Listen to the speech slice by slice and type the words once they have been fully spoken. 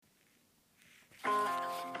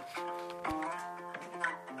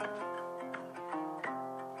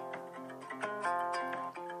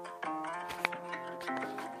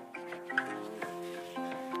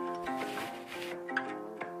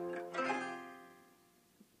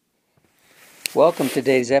Welcome to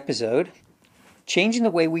today's episode, Changing the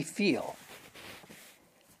Way We Feel.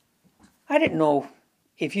 I didn't know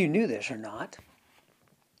if you knew this or not,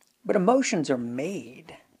 but emotions are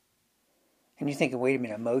made. And you're thinking, wait a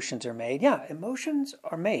minute, emotions are made? Yeah, emotions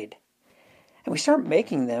are made. And we start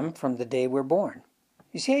making them from the day we're born.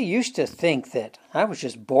 You see, I used to think that I was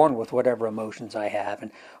just born with whatever emotions I have,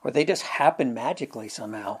 or they just happen magically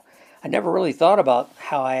somehow. I never really thought about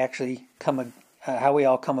how how we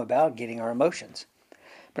all come about getting our emotions.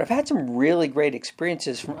 But I've had some really great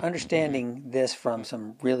experiences from understanding this from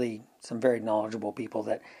some very knowledgeable people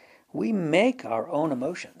that we make our own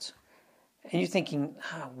emotions. And you're thinking,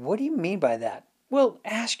 what do you mean by that? Well,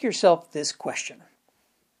 ask yourself this question.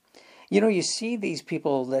 You see these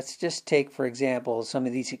people, let's just take, for example, some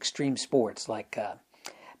of these extreme sports like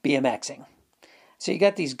BMXing. So you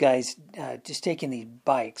got these guys just taking these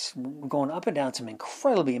bikes, going up and down some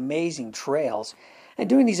incredibly amazing trails, and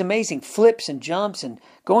doing these amazing flips and jumps and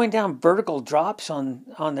going down vertical drops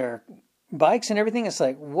on their bikes and everything. It's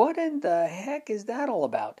like, what in the heck is that all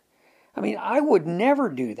about? I mean, I would never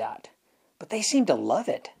do that, but they seem to love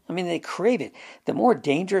it. I mean, they crave it. The more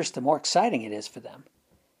dangerous, the more exciting it is for them.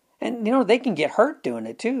 And, they can get hurt doing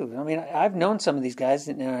it too. I mean, I've known some of these guys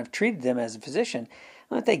and I've treated them as a physician.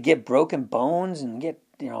 They get broken bones and get,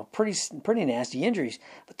 pretty nasty injuries,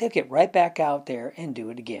 but they'll get right back out there and do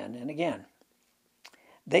it again and again.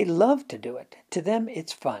 They love to do it. To them,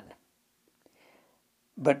 it's fun.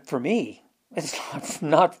 But for me, it's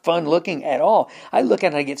not fun looking at all. I look at it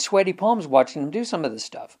and I get sweaty palms watching them do some of this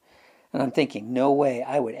stuff. And I'm thinking, no way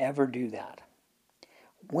I would ever do that.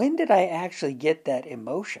 When did I actually get that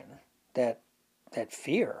emotion, that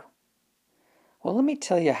fear? Well, let me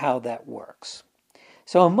tell you how that works.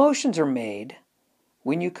 So emotions are made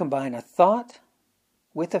when you combine a thought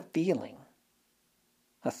with a feeling.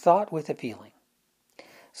 A thought with a feeling.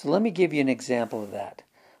 So let me give you an example of that.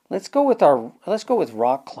 Let's go with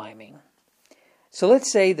rock climbing. So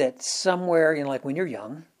let's say that somewhere, like when you're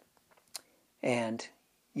young and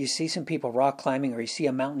you see some people rock climbing, or you see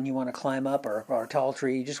a mountain you want to climb up, or a tall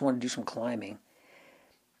tree, you just want to do some climbing.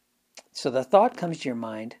 So the thought comes to your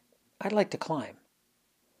mind, I'd like to climb.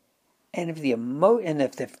 And if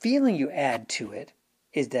the feeling you add to it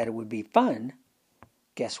is that it would be fun,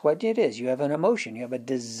 guess what it is? You have an emotion, you have a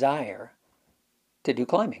desire to do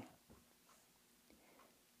climbing.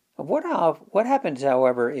 What happens,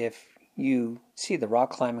 however, if you see the rock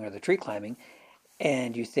climbing or the tree climbing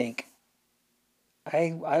and you think,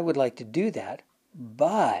 I would like to do that,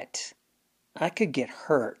 but I could get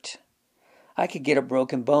hurt. I could get a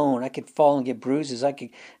broken bone. I could fall and get bruises. I could,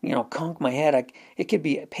 conk my head. It could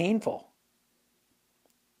be painful.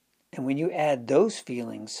 And when you add those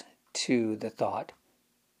feelings to the thought,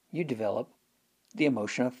 you develop the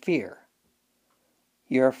emotion of fear.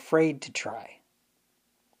 You're afraid to try.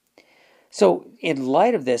 So in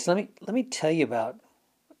light of this, let me tell you about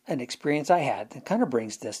an experience I had that kind of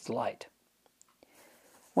brings this to light.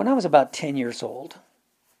 When I was about 10 years old,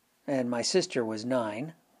 and my sister was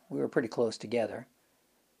 9, we were pretty close together.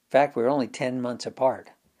 In fact, we were only 10 months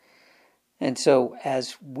apart. And so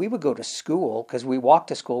as we would go to school, because we walked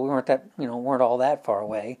to school, we weren't all that far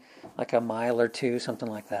away, like a mile or two, something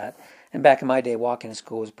like that. And back in my day, walking to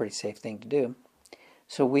school was a pretty safe thing to do.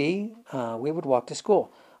 So we would walk to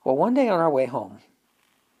school. Well, one day on our way home,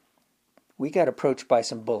 we got approached by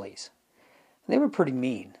some bullies. They were pretty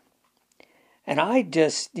mean. And I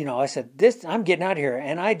just, I said, I'm getting out of here.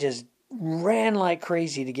 And I just ran like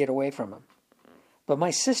crazy to get away from them. But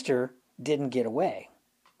my sister didn't get away.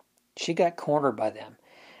 She got cornered by them.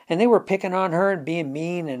 And they were picking on her and being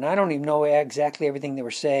mean. And I don't even know exactly everything they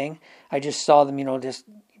were saying. I just saw them,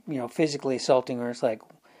 physically assaulting her. It's like,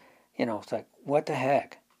 what the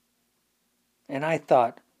heck? And I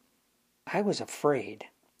thought, I was afraid.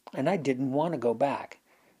 And I didn't want to go back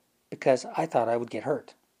because I thought I would get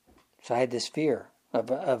hurt. So I had this fear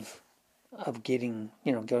of getting,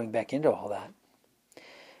 going back into all that.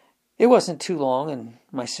 It wasn't too long, and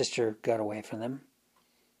my sister got away from them.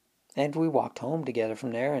 And we walked home together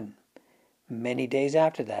from there, and many days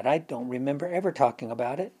after that, I don't remember ever talking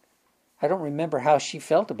about it. I don't remember how she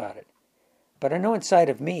felt about it. But I know inside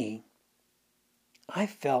of me, I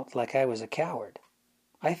felt like I was a coward.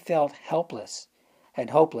 I felt helpless and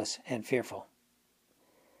hopeless and fearful.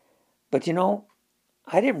 But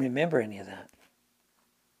I didn't remember any of that.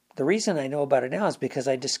 The reason I know about it now is because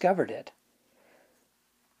I discovered it.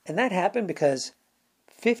 And that happened because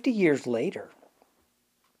 50 years later,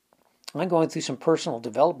 I'm going through some personal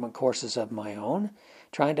development courses of my own,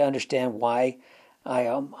 trying to understand why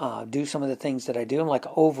I do some of the things that I do. I'm like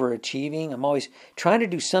overachieving. I'm always trying to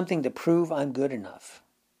do something to prove I'm good enough.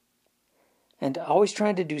 and always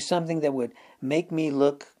trying to do something that would make me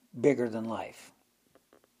look bigger than life.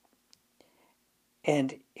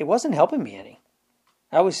 And it wasn't helping me any.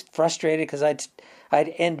 I was frustrated because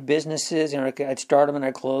I'd end businesses and I'd start them and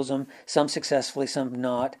I'd close them, some successfully, some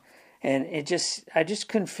not. And I just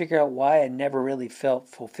couldn't figure out why I never really felt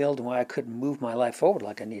fulfilled and why I couldn't move my life forward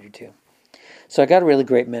like I needed to. So I got a really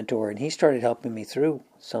great mentor, and he started helping me through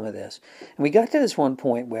some of this. And we got to this one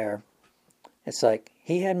point where it's like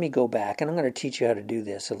he had me go back, and I'm going to teach you how to do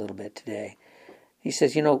this a little bit today. He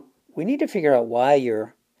says, we need to figure out why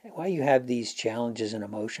you have these challenges and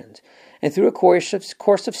emotions. And through a course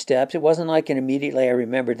of steps, it wasn't like immediately I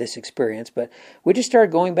remembered this experience, but we just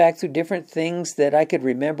started going back through different things that I could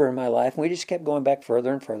remember in my life, and we just kept going back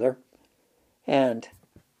further and further. And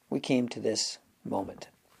we came to this moment.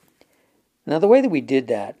 Now, the way that we did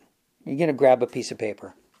that, you're going to grab a piece of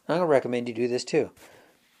paper. I'm going to recommend you do this too.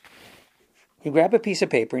 You grab a piece of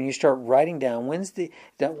paper and you start writing down when's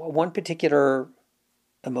that one particular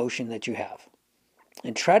emotion that you have.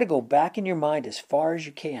 And try to go back in your mind as far as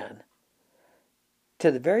you can to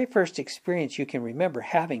the very first experience you can remember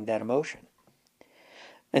having that emotion.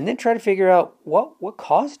 And then try to figure out what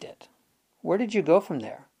caused it. Where did you go from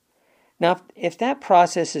there? Now, if that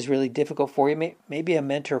process is really difficult for you, maybe a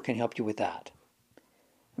mentor can help you with that.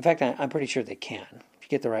 In fact, I'm pretty sure they can. If you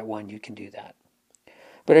get the right one, you can do that.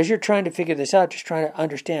 But as you're trying to figure this out, just trying to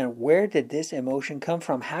understand, where did this emotion come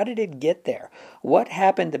from? How did it get there? What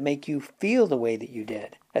happened to make you feel the way that you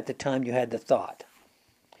did at the time you had the thought?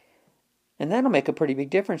 And that'll make a pretty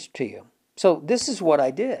big difference to you. So this is what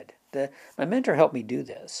I did. My mentor helped me do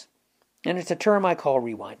this. And it's a term I call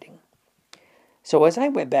rewinding. So as I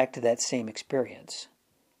went back to that same experience,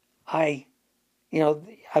 I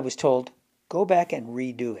was told, go back and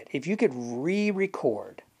redo it. If you could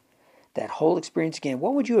re-record that whole experience again,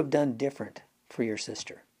 what would you have done different for your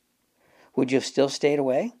sister? Would you have still stayed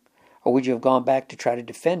away? Or would you have gone back to try to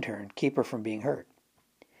defend her and keep her from being hurt?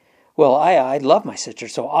 Well, I love my sister,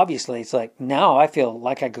 so obviously it's like, now I feel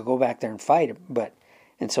like I could go back there and fight.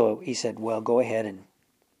 And so he said, well, go ahead and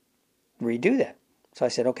redo that. So I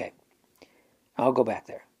said, okay, I'll go back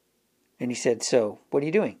there. And he said, so what are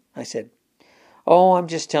you doing? I said, oh, I'm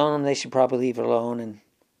just telling them they should probably leave it alone,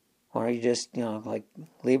 or you just,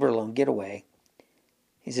 leave her alone, get away.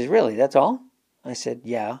 He says, really, that's all? I said,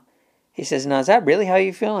 yeah. He says, now, is that really how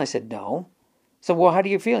you feel? I said, no. So, well, how do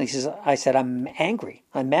you feel? I said, I'm angry.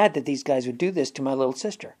 I'm mad that these guys would do this to my little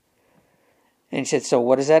sister. And he said, so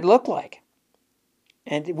what does that look like?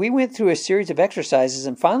 And we went through a series of exercises,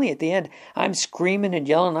 and finally at the end, I'm screaming and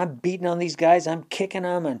yelling, I'm beating on these guys, I'm kicking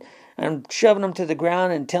them, and I'm shoving them to the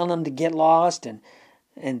ground and telling them to get lost,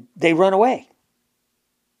 and they run away.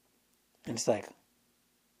 And it's like, it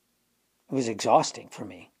was exhausting for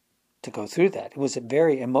me to go through that. It was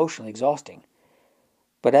very emotionally exhausting.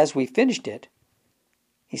 But as we finished it,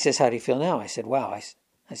 he says, how do you feel now? I said, wow.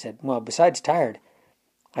 I said, well, besides tired,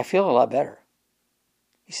 I feel a lot better.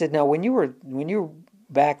 He said, now, when you were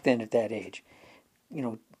back then at that age,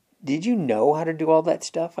 did you know how to do all that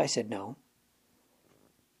stuff? I said, no.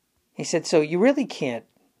 He said, so you really can't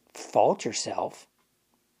fault yourself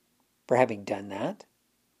for having done that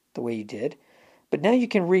the way you did. But now you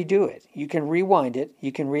can redo it. You can rewind it.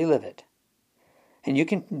 You can relive it. And you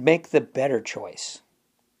can make the better choice.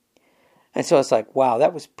 And so it's like, wow,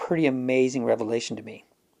 that was pretty amazing revelation to me.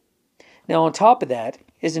 Now, on top of that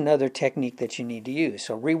is another technique that you need to use.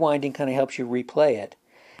 So rewinding kind of helps you replay it.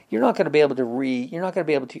 You're not going to be able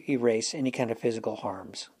to erase any kind of physical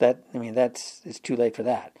harms. It's too late for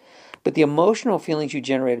that. But the emotional feelings you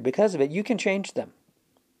generated because of it, you can change them.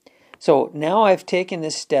 So now I've taken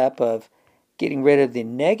this step of getting rid of the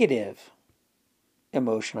negative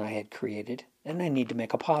emotion I had created, and I need to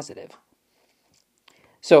make a positive.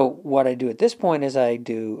 So what I do at this point is I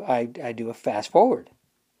do a fast forward.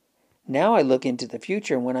 Now I look into the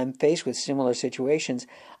future, and when I'm faced with similar situations,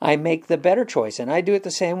 I make the better choice. And I do it the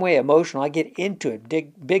same way, emotional. I get into it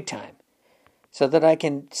big time so that I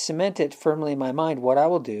can cement it firmly in my mind what I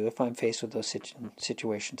will do if I'm faced with those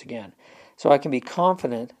situations again. So I can be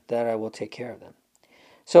confident that I will take care of them.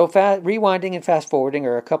 So rewinding and fast forwarding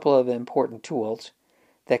are a couple of important tools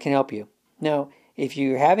that can help you. Now, if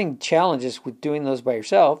you're having challenges with doing those by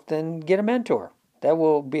yourself, then get a mentor. That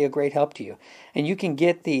will be a great help to you. And you can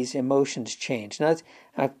get these emotions changed. Now,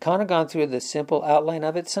 I've kind of gone through the simple outline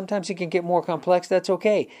of it. Sometimes it can get more complex. That's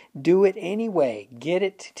okay. Do it anyway. Get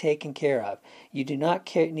it taken care of. You do not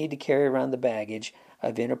need to carry around the baggage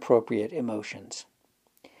of inappropriate emotions.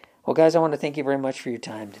 Well, guys, I want to thank you very much for your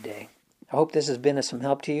time today. I hope this has been of some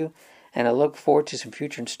help to you, and I look forward to some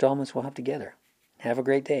future installments we'll have together. Have a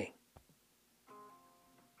great day.